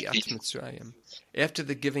Yetziat Mitzrayim? After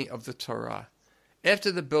the giving of the Torah? After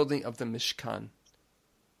the building of the Mishkan?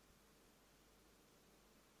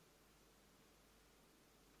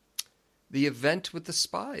 The event with the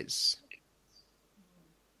spies.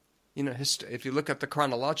 You know, if you look at the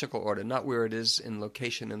chronological order, not where it is in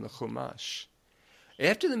location in the Chumash.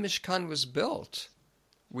 After the Mishkan was built,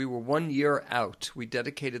 we were 1 year out. We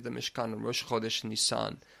dedicated the Mishkan on Rosh Chodesh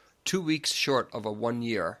Nisan, 2 weeks short of a 1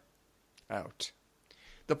 year out.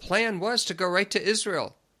 The plan was to go right to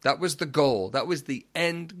Israel. That was the goal. That was the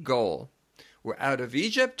end goal. We're out of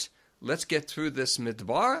Egypt. Let's get through this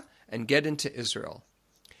Midbar and get into Israel.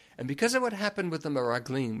 And because of what happened with the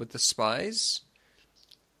Meraglim, with the spies,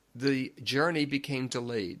 the journey became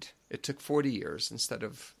delayed. It took 40 years instead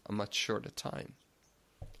of a much shorter time.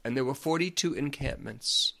 And there were 42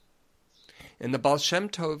 encampments. And the Baal Shem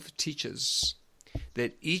Tov teaches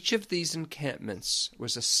that each of these encampments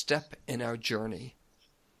was a step in our journey,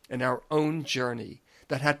 in our own journey,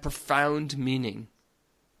 that had profound meaning.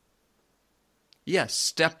 Yes,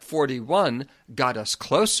 step 41 got us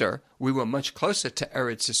closer. We were much closer to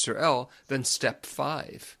Eretz Yisrael than step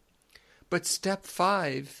 5. But step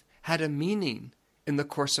 5 had a meaning in the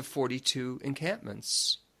course of 42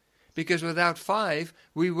 encampments. Because without 5,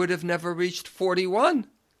 we would have never reached 41.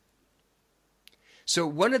 So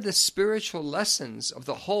one of the spiritual lessons of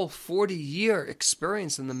the whole 40-year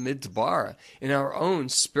experience in the Midbar, in our own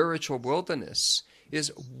spiritual wilderness,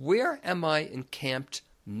 is where am I encamped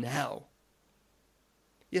now?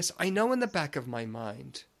 Yes, I know in the back of my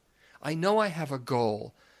mind. I know I have a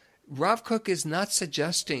goal. Rav Kook is not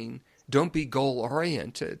suggesting don't be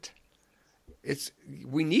goal-oriented.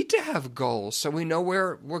 We need to have goals so we know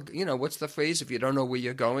where we're, what's the phrase? If you don't know where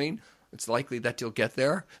you're going, it's likely that you'll get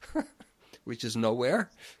there, which is nowhere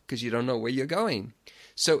because you don't know where you're going.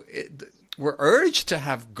 So we're urged to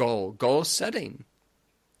have goal setting,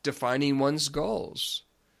 defining one's goals.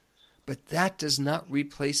 But that does not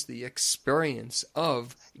replace the experience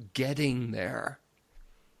of getting there.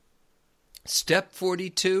 Step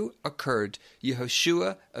 42 occurred.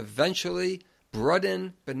 Yehoshua eventually brought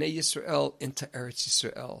in Bnei Yisrael into Eretz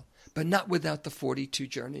Yisrael, but not without the 42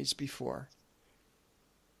 journeys before.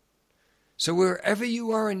 So wherever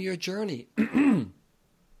you are in your journey,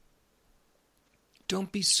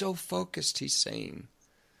 don't be so focused, he's saying,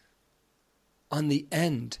 on the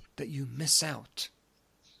end that you miss out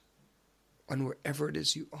on wherever it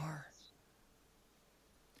is you are.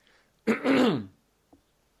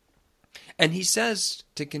 And he says,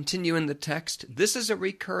 to continue in the text, this is a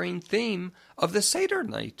recurring theme of the Seder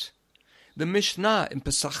night. The Mishnah in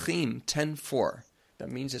Pesachim 10:4. That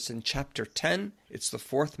means it's in chapter 10. It's the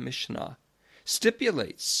 4th Mishnah.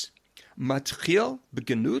 stipulates matchil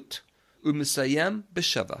begenut u'misayem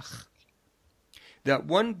b'shavach, that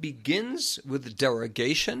one begins with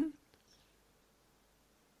derogation,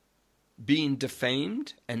 being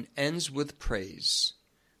defamed, and ends with praise.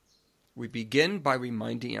 We begin by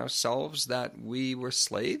reminding ourselves that we were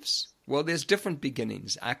slaves. Well, there's different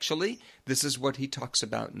beginnings. Actually, this is what he talks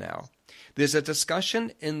about now. There's a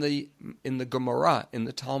discussion in the Gemara, in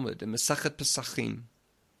the Talmud, in Masechet Pesachim,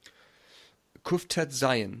 Kuftet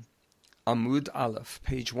Zayin, Amud Aleph,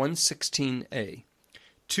 page 116a.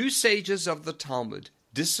 Two sages of the Talmud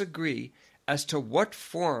disagree as to what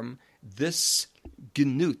form this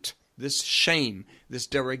genut, this shame, this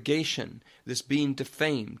derogation, this being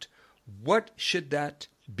defamed, what should that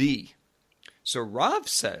be? So Rav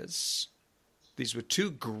says, these were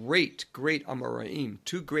two great Amoraim,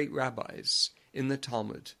 two great rabbis in the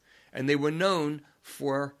Talmud, and they were known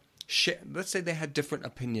for, let's say they had different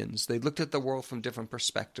opinions. They looked at the world from different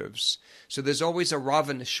perspectives. So there's always a Rav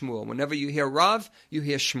and a Shmuel. Whenever you hear Rav, you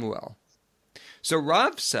hear Shmuel. So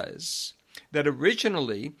Rav says that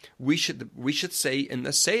originally we should say in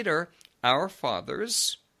the Seder, our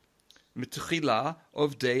fathers, mitchila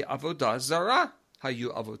ovdei avodah zara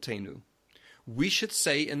hayu avotenu. We should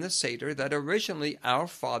say in the Seder that originally our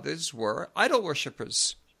fathers were idol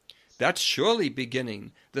worshippers. That's surely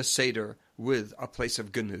beginning the Seder with a place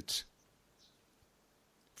of genut,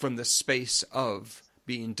 from the space of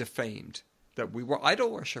being defamed, that we were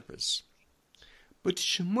idol worshippers. But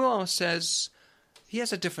Shmuel says he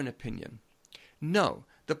has a different opinion. No,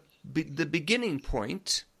 the beginning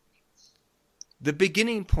point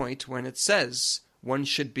when it says one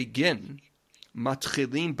should begin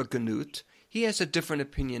matchilim b'genut, he has a different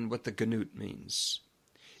opinion what the genut means.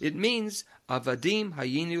 It means avadim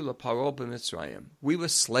hayinu leparo b'Mitzrayim. We were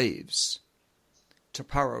slaves to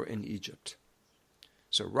Paro in Egypt.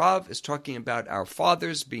 So Rav is talking about our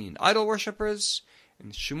fathers being idol worshippers,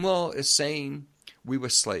 and Shmuel is saying we were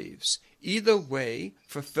slaves. Either way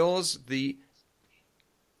fulfills the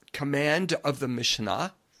command of the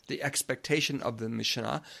Mishnah, the expectation of the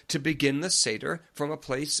Mishnah, to begin the Seder from a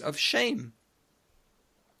place of shame.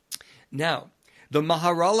 Now, the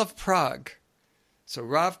Maharal of Prague. So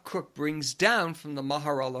Rav Kook brings down from the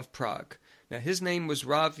Maharal of Prague. Now, his name was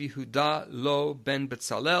Rav Yehuda Lo ben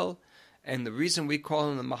Betzalel, and the reason we call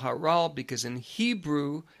him the Maharal, because in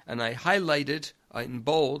Hebrew, and I highlighted in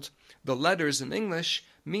bold, the letters in English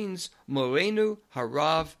means Morenu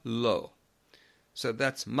Harav Lo. So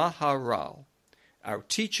that's Maharal. Our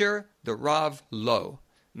teacher, the Rav Lo.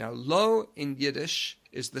 Now, Lo in Yiddish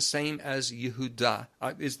is the same as Yehuda,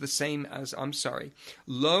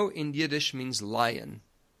 Lo in Yiddish means lion.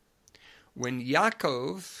 When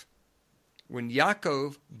Yaakov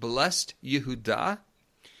blessed Yehuda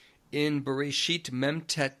in Bereshit Mem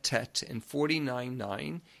Tet Tet in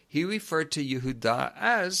 49:9, he referred to Yehuda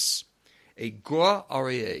as a Gor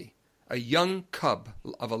Aryeh, a young cub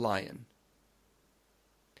of a lion.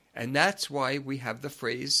 And that's why we have the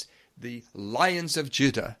phrase, the lions of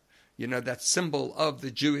Judah, that symbol of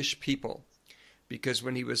the Jewish people. Because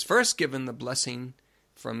when he was first given the blessing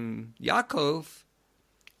from Yaakov,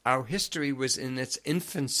 our history was in its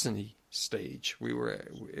infancy stage.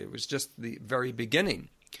 It was just the very beginning.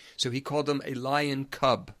 So he called him a lion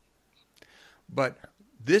cub. But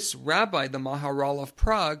this rabbi, the Maharal of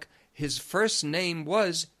Prague, his first name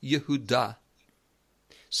was Yehuda.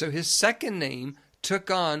 So his second name took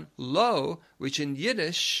on Lo, which in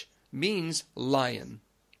Yiddish means lion.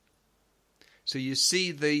 So you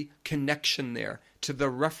see the connection there to the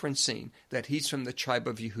referencing that he's from the tribe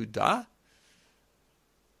of Yehuda.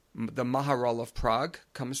 The Maharal of Prague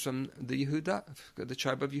comes from the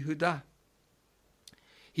tribe of Yehuda.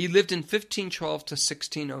 He lived in 1512 to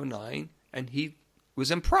 1609, and he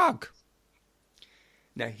was in Prague.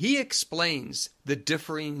 Now, he explains the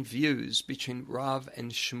differing views between Rav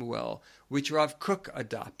and Shmuel, which Rav Kook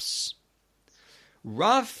adopts.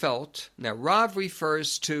 Rav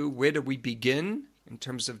refers to where do we begin in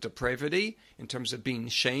terms of depravity, in terms of being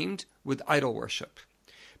shamed, with idol worship.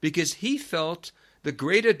 Because he felt the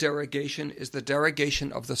greater derogation is the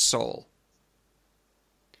derogation of the soul.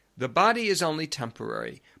 The body is only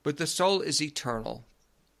temporary, but the soul is eternal.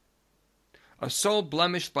 A soul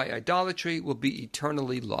blemished by idolatry will be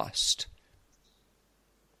eternally lost.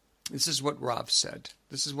 This is what Rav said.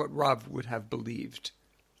 This is what Rav would have believed.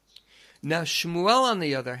 Now Shmuel, on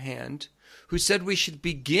the other hand, who said we should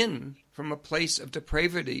begin from a place of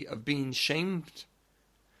depravity, of being shamed,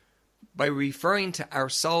 by referring to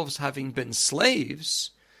ourselves having been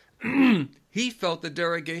slaves, he felt the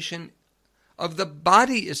derogation of the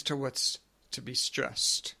body is to what's to be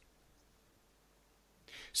stressed.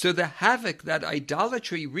 So the havoc that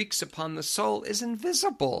idolatry wreaks upon the soul is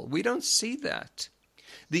invisible. We don't see that.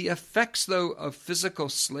 The effects, though, of physical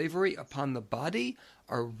slavery upon the body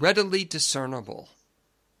are readily discernible.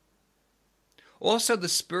 Also, the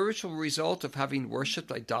spiritual result of having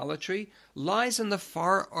worshipped idolatry lies in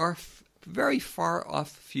the very far off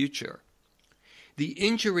future. The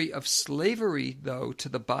injury of slavery, though, to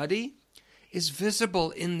the body is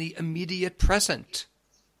visible in the immediate present.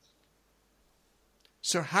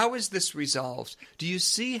 So how is this resolved? Do you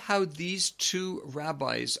see how these two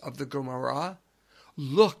rabbis of the Gemara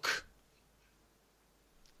look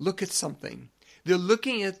at something? They're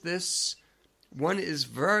looking at this. One is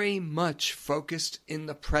very much focused in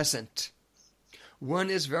the present. One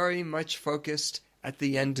is very much focused at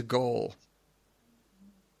the end goal.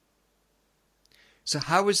 So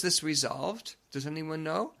how is this resolved? Does anyone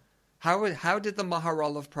know? How did the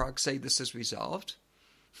Maharal of Prague say this is resolved?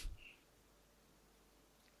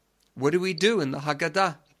 What do we do in the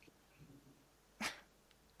Haggadah?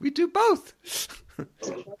 We do both.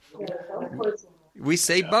 We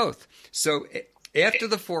say both. So after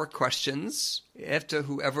the four questions, after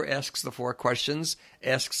whoever asks the four questions,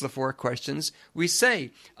 we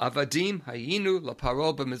say, Avadim hayinu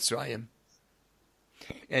laparo b'Mitzrayim.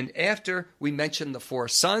 And after we mention the four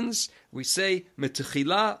sons, we say,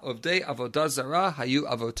 Metechila ovdei avodah zarah hayu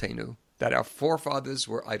avotenu, that our forefathers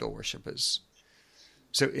were idol worshippers.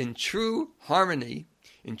 So in true harmony,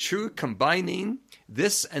 in true combining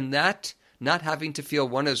this and that, not having to feel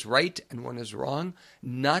one is right and one is wrong,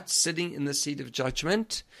 not sitting in the seat of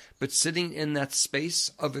judgment, but sitting in that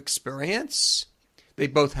space of experience, they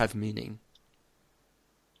both have meaning.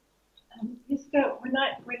 When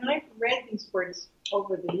I read these words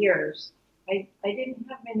over the years, I didn't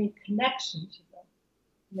have any connection to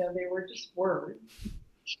them. They were just words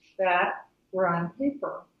that were on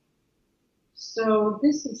paper. So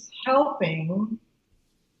this is helping,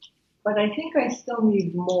 but I think I still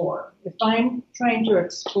need more. If I'm trying to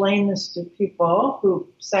explain this to people who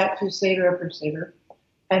sat through Seder after Seder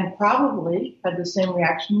and probably had the same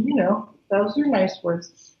reaction, those are nice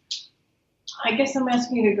words. I guess I'm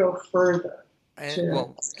asking you to go further.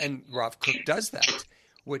 And Rav Kook does that.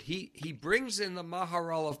 What he brings in the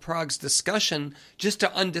Maharal of Prague's discussion just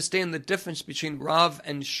to understand the difference between Rav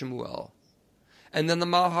and Shmuel. And then the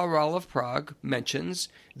Maharal of Prague mentions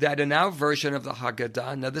that in our version of the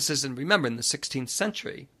Haggadah, now this is in the 16th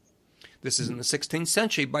century. This is in the 16th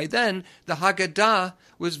century. By then, the Haggadah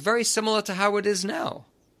was very similar to how it is now.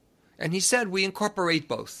 And he said we incorporate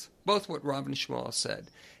both what Rav and Shmuel said.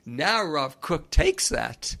 Now Rav Kook takes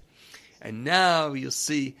that, and now you'll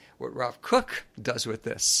see what Rav Kook does with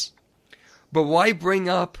this. But why bring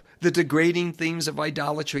up the degrading themes of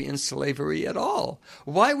idolatry and slavery at all?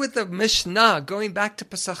 Why would the Mishnah, going back to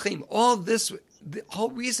Pesachim, all this, the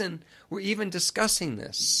whole reason we're even discussing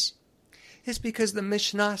this is because the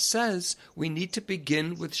Mishnah says we need to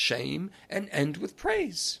begin with shame and end with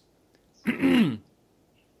praise. Matchilim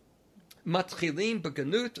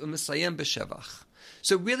b'ganut u'misayem b'shevach.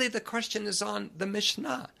 So really the question is on the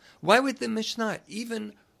Mishnah. Why would the Mishnah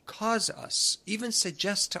even cause us, even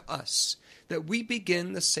suggest to us, that we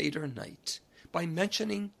begin the Seder night by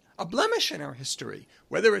mentioning a blemish in our history,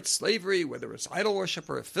 whether it's slavery, whether it's idol worship,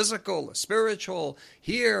 or a physical, a spiritual,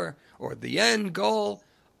 here, or the end goal?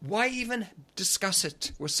 Why even discuss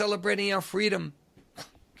it? We're celebrating our freedom.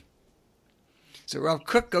 So Rav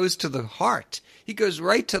Kook goes to the heart. He goes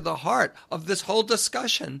right to the heart of this whole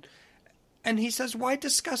discussion. And he says, why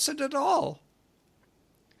discuss it at all?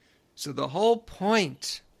 So the whole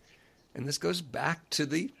point, and this goes back to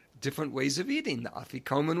the different ways of eating, the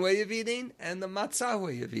Afikoman way of eating and the Matzah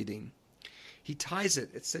way of eating. He ties it.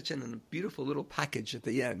 It's such a beautiful little package at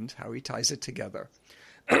the end, how he ties it together.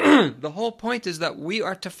 The whole point is that we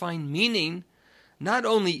are to find meaning not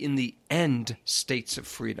only in the end states of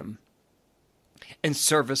freedom and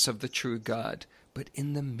service of the true God, but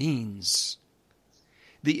in the means,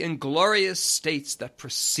 the inglorious states that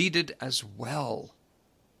preceded as well.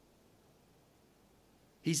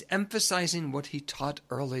 He's emphasizing what he taught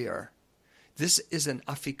earlier. This is an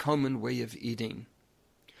Afikoman way of eating.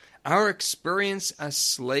 Our experience as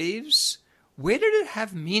slaves, where did it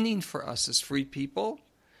have meaning for us as free people?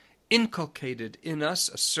 Inculcated in us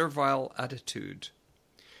a servile attitude,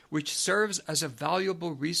 which serves as a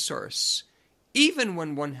valuable resource, even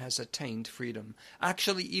when one has attained freedom.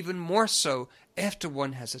 Actually, even more so after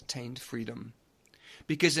one has attained freedom.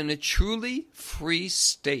 Because in a truly free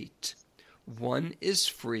state, one is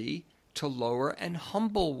free to lower and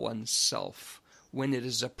humble oneself when it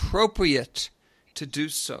is appropriate to do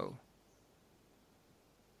so.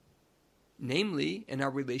 Namely, in our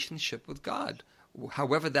relationship with God.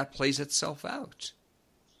 however that plays itself out.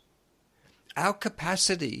 Our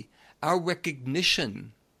capacity, our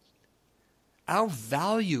recognition, our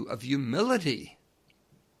value of humility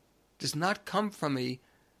does not come from a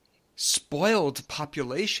spoiled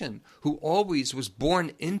population who always was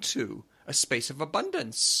born into a space of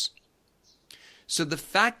abundance. So the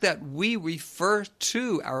fact that we refer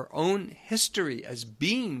to our own history as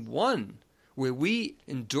being one where we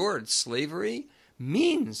endured slavery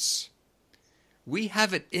means we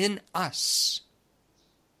have it in us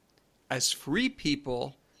as free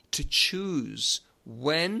people to choose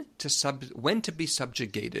when to be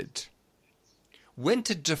subjugated, when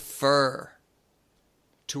to defer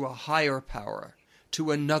to a higher power,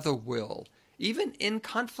 to another will, even in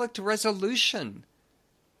conflict resolution.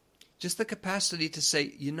 Just the capacity to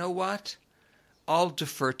say, you know what? I'll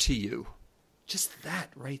defer to you. Just that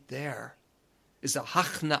right there is a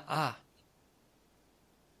hachna'ah.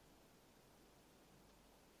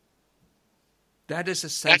 That is a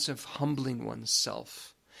sense of humbling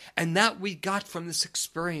oneself. And that we got from this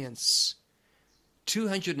experience.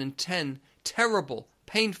 210 terrible,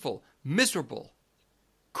 painful, miserable,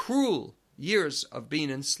 cruel years of being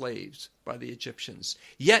enslaved by the Egyptians.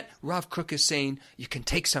 Yet Rav Kook is saying you can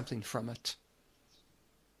take something from it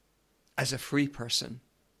as a free person.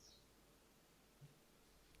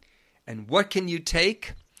 And what can you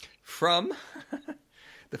take from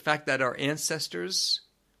the fact that our ancestors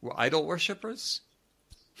were idol worshippers?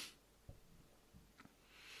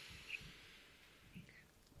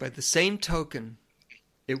 By the same token,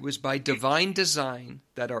 it was by divine design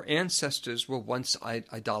that our ancestors were once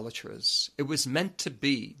idolaters. It was meant to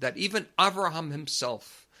be that even Avraham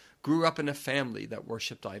himself grew up in a family that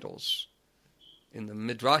worshipped idols. In the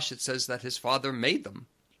Midrash it says that his father made them.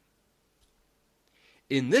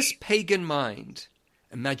 In this pagan mind,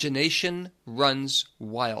 imagination runs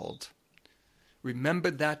wild. Remember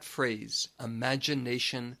that phrase,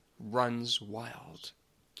 imagination runs wild.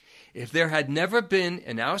 If there had never been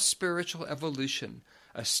in our spiritual evolution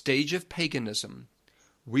a stage of paganism,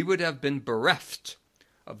 we would have been bereft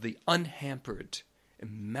of the unhampered,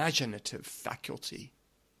 imaginative faculty.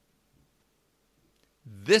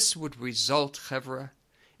 This would result, Chevra,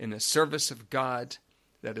 in a service of God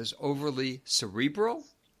that is overly cerebral,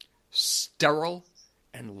 sterile,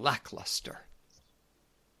 and lackluster.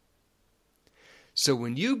 So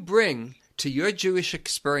when you bring to your Jewish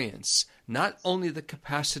experience not only the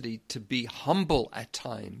capacity to be humble at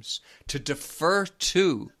times, to defer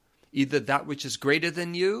to either that which is greater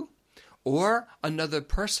than you or another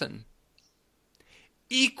person,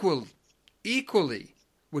 equally,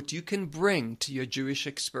 what you can bring to your Jewish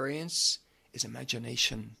experience is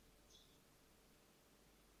imagination.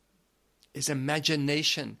 Is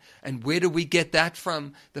imagination. And where do we get that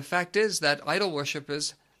from? The fact is that idol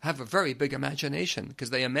worshippers have a very big imagination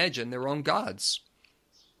because they imagine their own gods.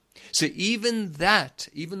 So even that,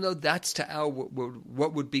 even though that's to our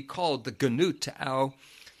what would be called the ganut, to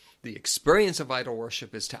the experience of idol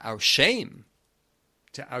worship is to our shame,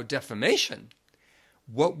 to our defamation,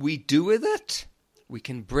 what we do with it, we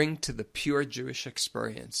can bring to the pure Jewish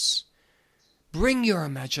experience. Bring your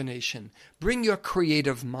imagination, bring your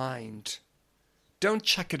creative mind. Don't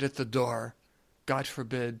check it at the door, God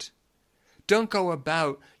forbid. Don't go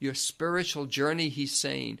about your spiritual journey, he's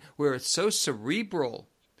saying, where it's so cerebral,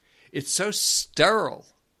 it's so sterile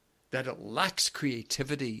that it lacks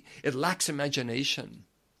creativity, it lacks imagination.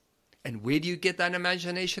 And where do you get that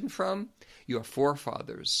imagination from? Your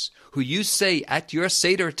forefathers, who you say at your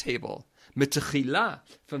Seder table, Mitechila,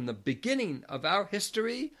 from the beginning of our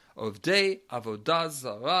history, Ovdei Avodah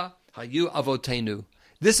Zarah Hayu Avotenu.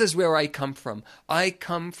 This is where I come from. I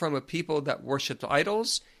come from a people that worshipped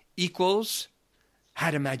idols, equals,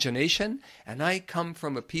 had imagination, and I come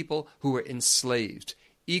from a people who were enslaved,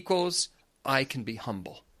 equals, I can be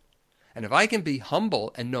humble. And if I can be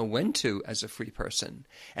humble and know when to as a free person,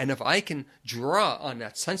 and if I can draw on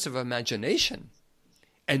that sense of imagination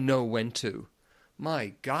and know when to,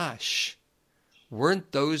 my gosh,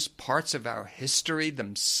 weren't those parts of our history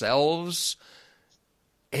themselves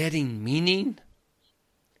adding meaning?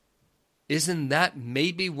 Isn't that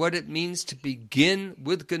maybe what it means to begin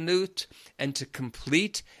with Ganut and to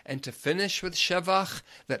complete and to finish with Shevach,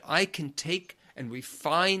 that I can take and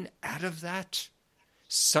refine out of that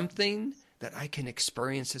something that I can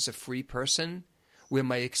experience as a free person, where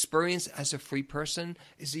my experience as a free person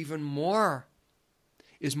is even more,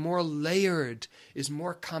 is more layered, is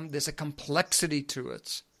more there's a complexity to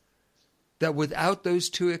it, that without those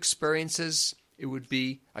two experiences, it would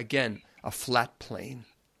be, again, a flat plane.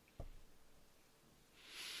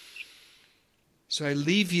 So I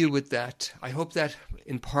leave you with that. I hope that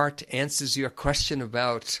in part answers your question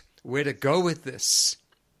about where to go with this.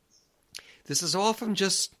 This is all from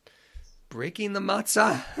just breaking the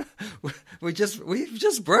matzah. We've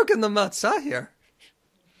just broken the matzah here.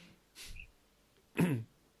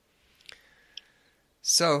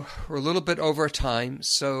 So we're a little bit over time.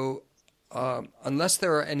 So unless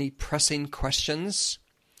there are any pressing questions,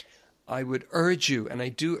 I would urge you, and I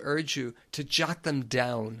do urge you, to jot them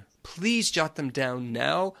down. Please jot them down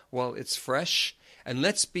now while it's fresh. And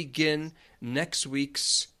let's begin next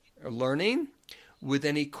week's learning with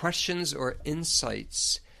any questions or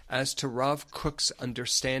insights as to Rav Kook's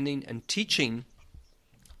understanding and teaching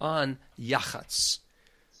on Yachatz,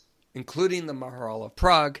 including the Maharal of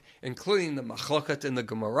Prague, including the Machlokat in the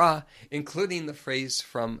Gemara, including the phrase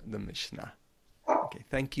from the Mishnah. Okay,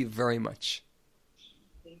 thank you very much.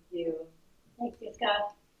 Thank you. Thank you,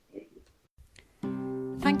 Scott.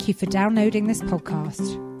 Thank you for downloading this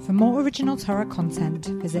podcast. For more original Torah content,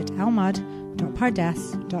 visit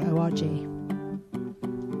elmad.pardes.org.